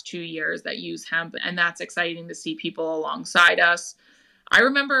the last 2 years that use hemp, and that's exciting to see people alongside us. I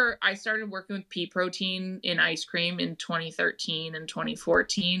remember I started working with pea protein in ice cream in 2013 and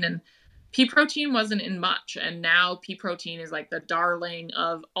 2014, and pea protein wasn't in much. And now pea protein is like the darling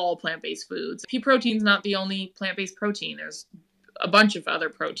of all plant-based foods. Pea protein's not the only plant-based protein. There's a bunch of other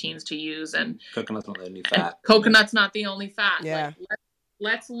proteins to use, and Coconut's not the only fat. Coconut's not the only fat. Yeah. Like,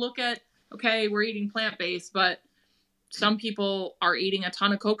 let's look at, okay, we're eating plant-based, but some people are eating a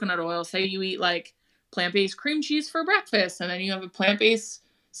ton of coconut oil. Say you eat like plant-based cream cheese for breakfast, and then you have a plant-based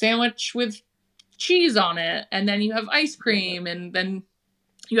sandwich with cheese on it, and then you have ice cream, and then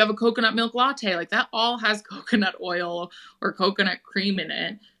you have a coconut milk latte. Like that all has coconut oil or coconut cream in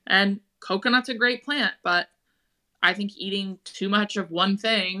it. And coconut's a great plant, but I think eating too much of one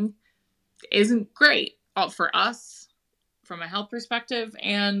thing isn't great for us from a health perspective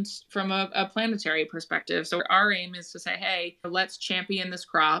and from a planetary perspective. So our aim is to say, hey, let's champion this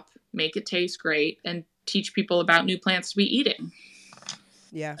crop, make it taste great, and teach people about new plants to be eating.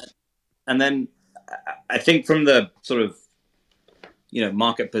 Yeah. And then I think from the sort of,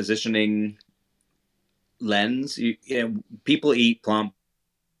 market positioning lens, people eat plant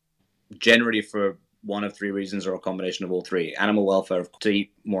generally for one of three reasons or a combination of all three. Animal welfare, to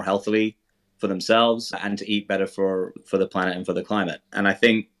eat more healthily for themselves, and to eat better for the planet and for the climate. And I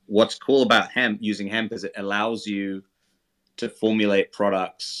think what's cool about using hemp is it allows you to formulate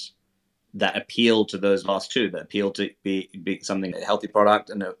products that appeal to those last two, that appeal to be something, a healthy product,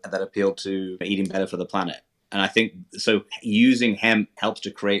 and that appeal to eating better for the planet. And I think so using hemp helps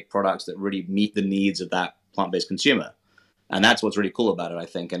to create products that really meet the needs of that plant-based consumer. And that's what's really cool about it, I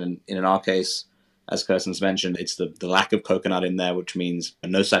think. And in our case, as Kirsten's mentioned, it's the lack of coconut in there, which means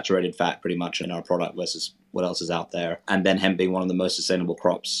no saturated fat pretty much in our product versus what else is out there. And then hemp being one of the most sustainable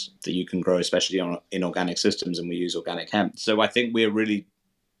crops that you can grow, especially in organic systems, and we use organic hemp. So I think we're really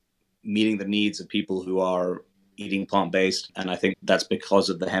meeting the needs of people who are eating plant-based. And I think that's because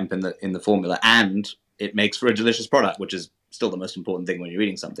of the hemp in the formula. And it makes for a delicious product, which is still the most important thing when you're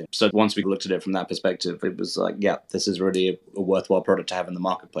eating something. So once we looked at it from that perspective, it was like, yeah, this is really a worthwhile product to have in the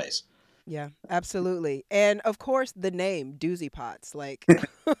marketplace. Yeah, absolutely. And of course, the name Doozy Pots. Like,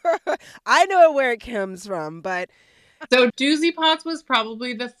 I know where it comes from, but. So Doozy Pots was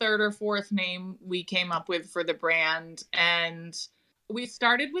probably the third or fourth name we came up with for the brand. And we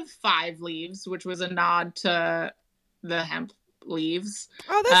started with 5 leaves, which was a nod to the hemp leaves.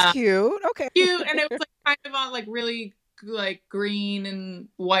 Oh, that's cute. Okay. Cute. And it was like kind of on like really like green and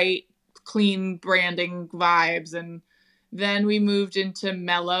white, clean branding vibes. And then we moved into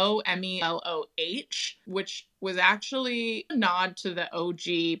Mellow, MELOH, which was actually a nod to the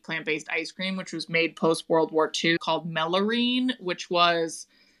OG plant-based ice cream, which was made post-World War II, called Mellarine, which was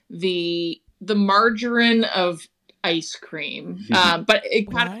the margarine of ice cream. But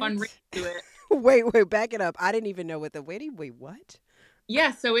it had a fun ring to it. Wait, back it up. I didn't even know what wait, what?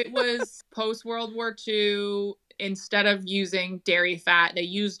 Yeah, so it was post-World War II. Instead of using dairy fat, they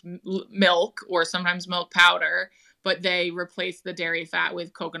used milk or sometimes milk powder, but they replaced the dairy fat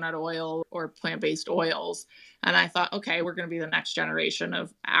with coconut oil or plant-based oils. And I thought, okay, we're going to be the next generation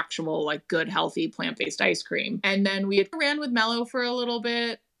of actual like good, healthy plant-based ice cream. And then we ran with Mellow for a little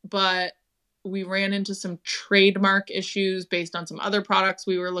bit, but we ran into some trademark issues based on some other products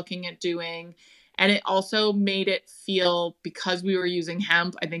we were looking at doing. And it also made it feel, because we were using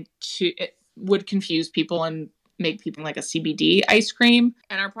hemp, I think it would confuse people and make people like a CBD ice cream.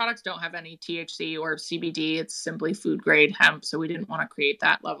 And our products don't have any THC or CBD. It's simply food grade hemp. So we didn't want to create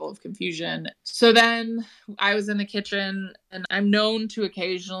that level of confusion. So then I was in the kitchen, and I'm known to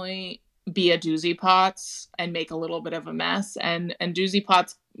occasionally be a Doozy Pots and make a little bit of a mess. And Doozy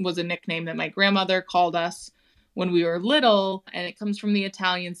Pots was a nickname that my grandmother called us when we were little, and it comes from the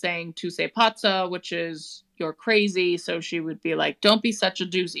Italian saying "tu sei pazza," which is "you're crazy." So she would be like, "Don't be such a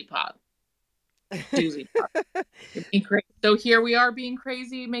Doozy Pot." Doozy Pot. Being crazy. So here we are being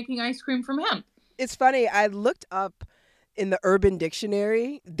crazy, making ice cream from hemp. It's funny. I looked up in the Urban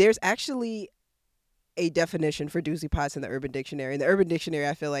Dictionary. There's actually a definition for Doozy Pots in the Urban Dictionary. And the Urban Dictionary,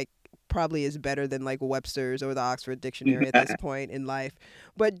 I feel like, probably is better than like Webster's or the Oxford Dictionary at this point in life.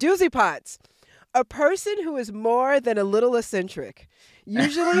 But Doozy Pots. A person who is more than a little eccentric,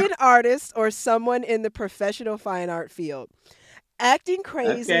 usually an artist or someone in the professional fine art field, acting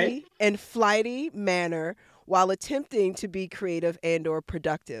crazy and flighty manner while attempting to be creative and or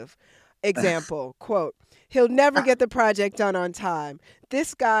productive. Example, quote, "He'll never get the project done on time.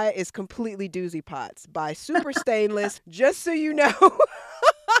 This guy is completely Doozy Pots. By Super Stainless, just so you know."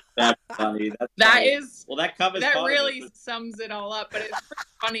 That's funny. That covers that part really of it. Sums it all up. But it's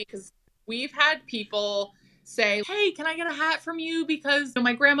pretty funny because we've had people say, "Hey, can I get a hat from you? Because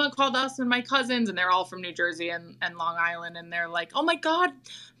my grandma called us and my cousins," and they're all from New Jersey and Long Island, and they're like, "Oh my God,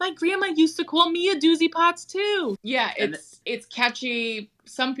 my grandma used to call me a Doozy Pots too." Yeah, it's catchy.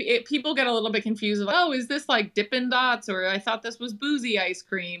 People get a little bit confused. Like, oh, is this like Dippin' Dots? Or I thought this was boozy ice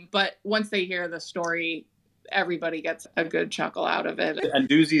cream. But once they hear the story, everybody gets a good chuckle out of it. And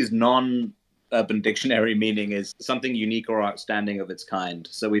Doozy's non-Urban Dictionary meaning is something unique or outstanding of its kind.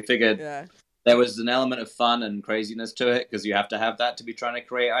 So we figured There was an element of fun and craziness to it because you have to have that to be trying to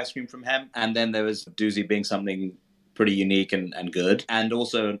create ice cream from hemp. And then there was Doozy being something pretty unique and good. And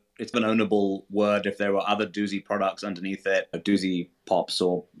also, it's an ownable word if there were other Doozy products underneath it, Doozy Pops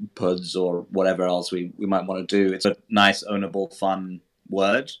or Puds or whatever else we might want to do. It's a nice, ownable, fun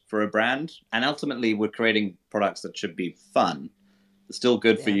word for a brand. And ultimately, we're creating products that should be fun. It's still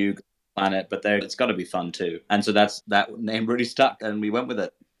good for you, planet, but it's got to be fun too. And so that name really stuck, and we went with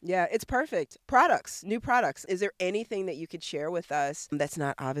it. Yeah, it's perfect. Products, new products. Is there anything that you could share with us that's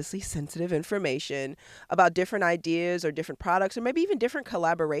not obviously sensitive information about different ideas or different products or maybe even different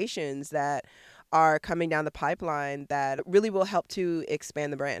collaborations that are coming down the pipeline that really will help to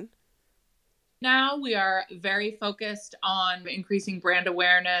expand the brand? Now we are very focused on increasing brand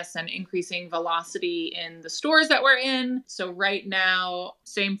awareness and increasing velocity in the stores that we're in. So right now,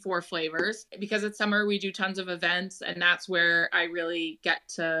 same 4 flavors. Because it's summer, we do tons of events, and that's where I really get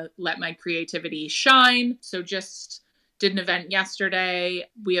to let my creativity shine. So just did an event yesterday.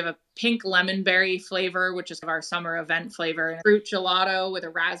 We have a pink lemon berry flavor, which is our summer event flavor, fruit gelato with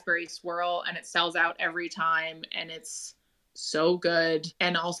a raspberry swirl, and it sells out every time, and it's so good.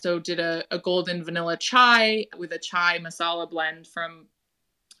 And also did a golden vanilla chai with a chai masala blend from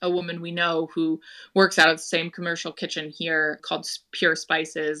a woman we know who works out of the same commercial kitchen here called Pure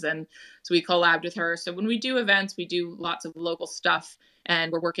Spices. And so we collabed with her. So when we do events, we do lots of local stuff, and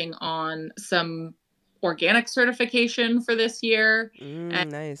we're working on some organic certification for this year.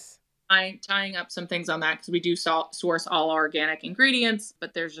 And Nice. tying up some things on that because we do source all organic ingredients,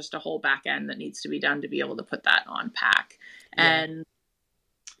 but there's just a whole back end that needs to be done to be able to put that on pack. Yeah. And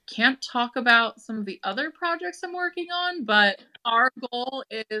can't talk about some of the other projects I'm working on, but our goal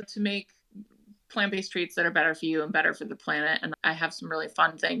is to make plant-based treats that are better for you and better for the planet. And I have some really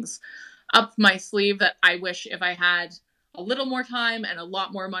fun things up my sleeve that I wish if I had a little more time and a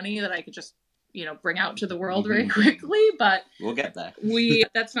lot more money that I could just bring out to the world very quickly, but we'll get there.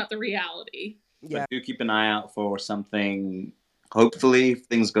 That's not the reality. Yeah. But do keep an eye out for something. Hopefully, if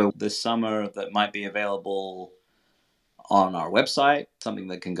things go this summer, that might be available on our website, something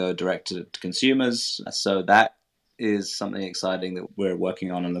that can go direct to consumers. So that is something exciting that we're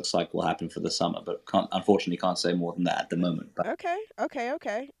working on and looks like will happen for the summer, but unfortunately can't say more than that at the moment. But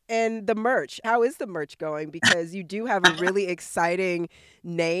Okay. And the merch, how is the merch going? Because you do have a really exciting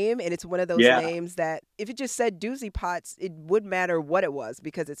name, and it's one of those names that if it just said Doozy Pots, it wouldn't matter what it was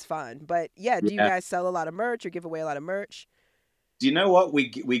because it's fun. But do you guys sell a lot of merch or give away a lot of merch? Do you know what? We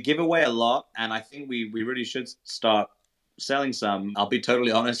give away a lot, and I think we really should start selling some. I'll be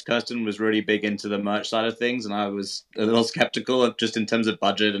totally honest, Kirsten was really big into the merch side of things, and I was a little skeptical of just in terms of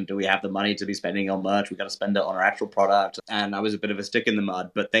budget and do we have the money to be spending on merch? We got to spend it on our actual product, and I was a bit of a stick in the mud.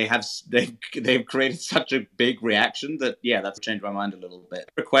 But they've created such a big reaction that that's changed my mind a little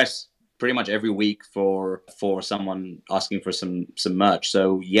bit. Requests pretty much every week for someone asking for some merch.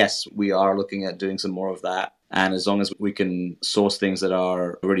 So yes, we are looking at doing some more of that. And as long as we can source things that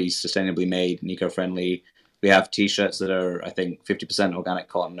are really sustainably made and eco-friendly, we have T-shirts that are, I think, 50% organic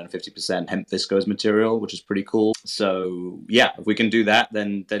cotton and 50% hemp viscose material, which is pretty cool. So, if we can do that,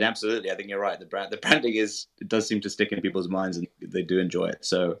 then absolutely, I think you're right. The branding it does seem to stick in people's minds, and they do enjoy it.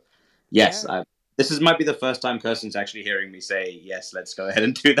 So, yes, this might be the first time Kirsten's actually hearing me say, yes, let's go ahead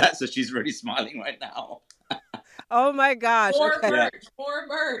and do that. So she's really smiling right now. Oh my gosh. More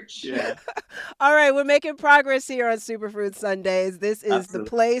merch. Yeah. All right, we're making progress here on Superfood Sundays. This is the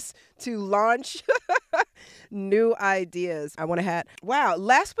place to launch new ideas. I want a hat. Wow,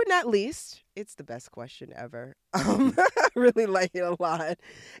 last but not least, it's the best question ever. I really like it a lot.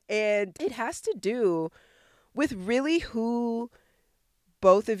 And it has to do with really who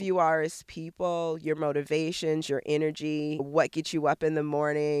both of you are as people, your motivations, your energy, what gets you up in the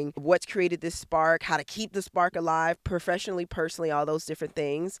morning, what's created this spark, how to keep the spark alive professionally, personally, all those different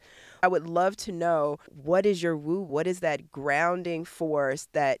things. I would love to know, what is your woo? What is that grounding force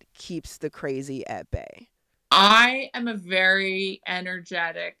that keeps the crazy at bay? I am a very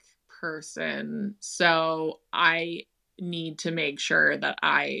energetic person, so I need to make sure that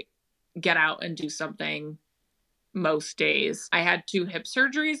I get out and do something most days. I had 2 hip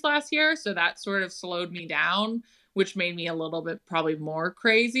surgeries last year, so that sort of slowed me down, which made me a little bit probably more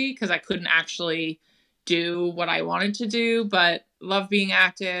crazy because I couldn't actually do what I wanted to do, but love being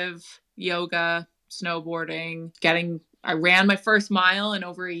active, yoga, snowboarding, I ran my first mile in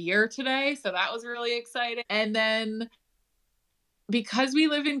over a year today, so that was really exciting. And then because we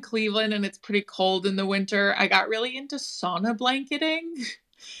live in Cleveland and it's pretty cold in the winter, I got really into sauna blanketing.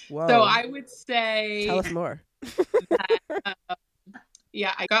 Whoa. So I would say... Tell us more.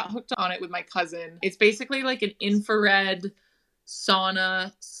 I got hooked on it with my cousin. It's basically like an infrared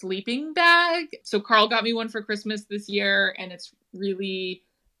sauna sleeping bag. So Carl got me one for Christmas this year, and it's really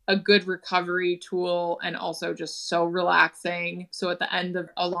a good recovery tool and also just so relaxing. So at the end of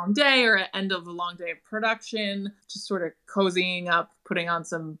a long day or at the end of a long day of production, just sort of cozying up, putting on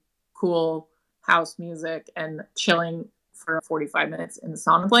some cool house music and chilling for 45 minutes in the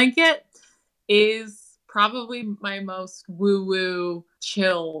sauna blanket is probably my most woo-woo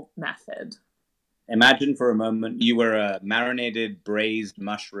chill method. Imagine for a moment you were a marinated braised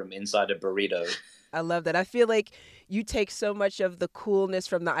mushroom inside a burrito. I love that. I feel like you take so much of the coolness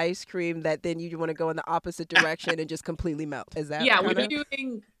from the ice cream that then you want to go in the opposite direction and just completely melt. Is that when you're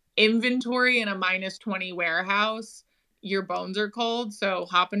doing inventory in a -20 warehouse, your bones are cold. So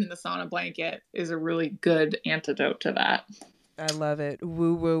hopping in the sauna blanket is a really good antidote to that. I love it.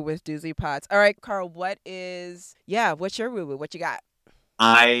 Woo woo with Doozy Pots. All right, Carl, what's your woo woo? What you got?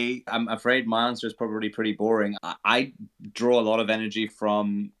 I'm afraid my answer is probably pretty boring. I draw a lot of energy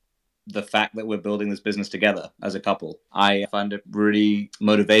from the fact that we're building this business together as a couple. I find it really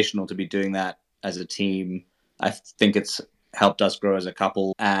motivational to be doing that as a team. I think it's helped us grow as a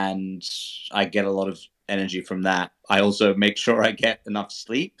couple, and I get a lot of energy from that. I also make sure I get enough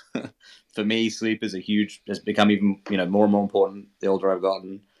sleep. For me, sleep has become even more and more important the older I've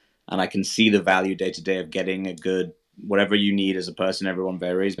gotten, and I can see the value day to day of getting a good whatever you need as a person. Everyone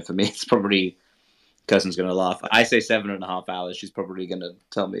varies, but for me, it's probably. Kirsten's going to laugh. I say 7.5 hours. She's probably going to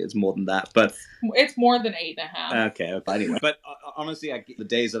tell me it's more than that. But it's more than 8.5. Okay, but anyway. But honestly, the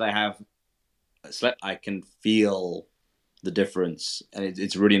days that I have slept, I can feel the difference, and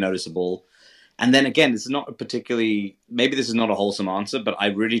it's really noticeable. And then again, this is not maybe this is not a wholesome answer, but I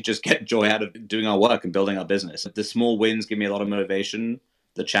really just get joy out of doing our work and building our business. The small wins give me a lot of motivation.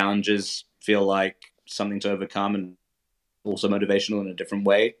 The challenges feel like something to overcome and also motivational in a different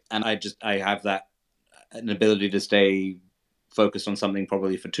way. And I have an ability to stay focused on something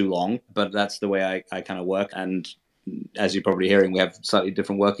probably for too long, but that's the way I kind of work. And as you're probably hearing, we have slightly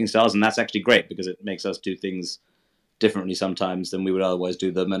different working styles, and that's actually great because it makes us do things differently sometimes than we would otherwise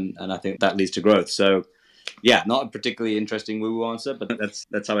do them, and I think that leads to growth. So yeah, not a particularly interesting woo-woo answer, but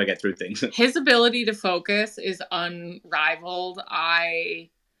that's how I get through things. His ability to focus is unrivaled. I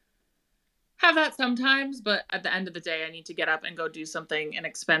have that sometimes, but at the end of the day, I need to get up and go do something and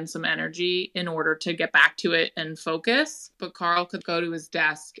expend some energy in order to get back to it and focus. But Carl could go to his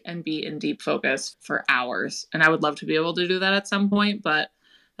desk and be in deep focus for hours. And I would love to be able to do that at some point, but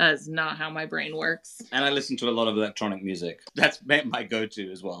that is not how my brain works. And I listen to a lot of electronic music. That's my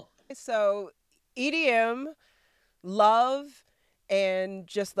go-to as well. So EDM, love, and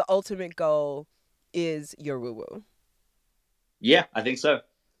just the ultimate goal is your woo-woo. Yeah, I think so.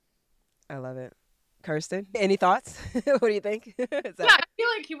 I love it. Kirsten, any thoughts? What do you think? Yeah, I feel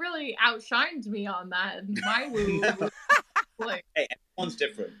like he really outshined me on that. My woo. Hey, everyone's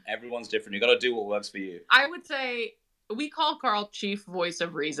different. You got to do what works for you. I would say we call Carl chief voice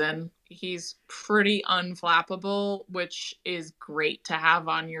of reason. He's pretty unflappable, which is great to have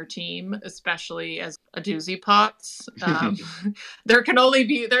on your team, especially as a Doozy Pots.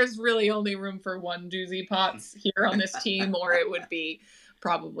 There's really only room for one Doozy Pots here on this team, or it would be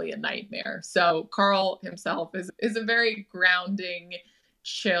probably a nightmare. So Carl himself is a very grounding,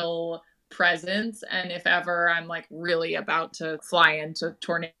 chill presence. And if ever I'm like really about to fly into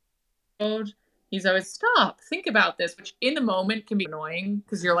tornado mode, he's always, stop, think about this, which in the moment can be annoying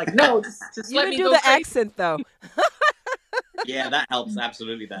because you're like, no, just let me do go the crazy. accent though. Yeah, that helps.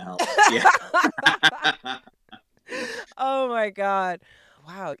 Absolutely, that helps. Yeah. Oh my God.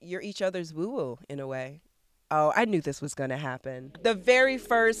 Wow, you're each other's woo-woo in a way. Oh, I knew this was going to happen. The very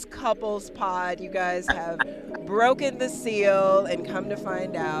first couples pod, you guys have broken the seal and come to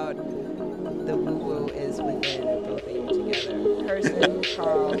find out the woo-woo is within both of you together. Kirsten,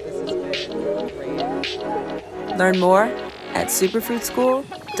 Carl, this has been great. Learn more at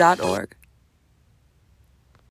superfruitschool.org.